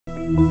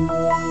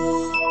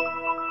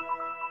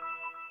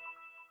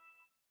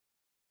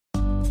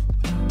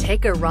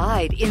Take a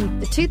ride in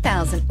the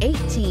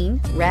 2018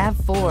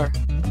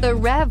 RAV4. The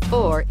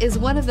RAV4 is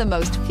one of the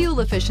most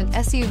fuel-efficient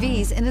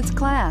SUVs in its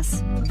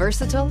class.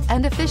 Versatile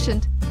and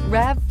efficient,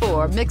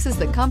 RAV4 mixes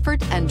the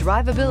comfort and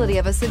drivability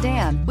of a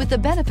sedan with the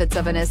benefits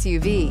of an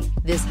SUV.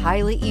 This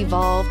highly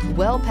evolved,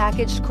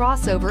 well-packaged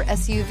crossover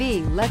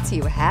SUV lets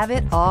you have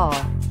it all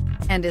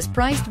and is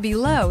priced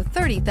below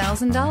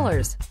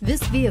 $30,000.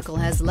 This vehicle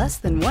has less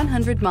than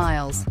 100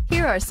 miles.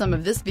 Here are some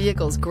of this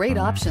vehicle's great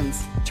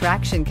options: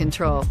 traction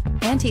control,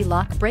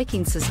 anti-lock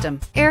braking system,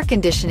 air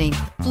conditioning,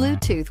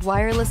 Bluetooth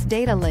wireless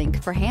data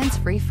link for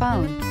hands-free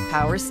phone,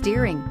 power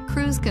steering,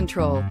 cruise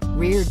control,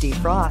 rear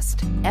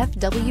defrost,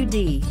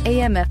 FWD,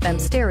 AM/FM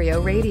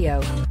stereo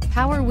radio,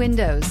 power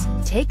windows.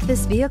 Take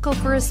this vehicle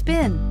for a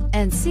spin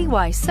and see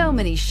why so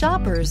many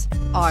shoppers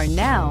are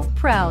now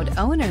proud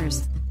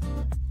owners.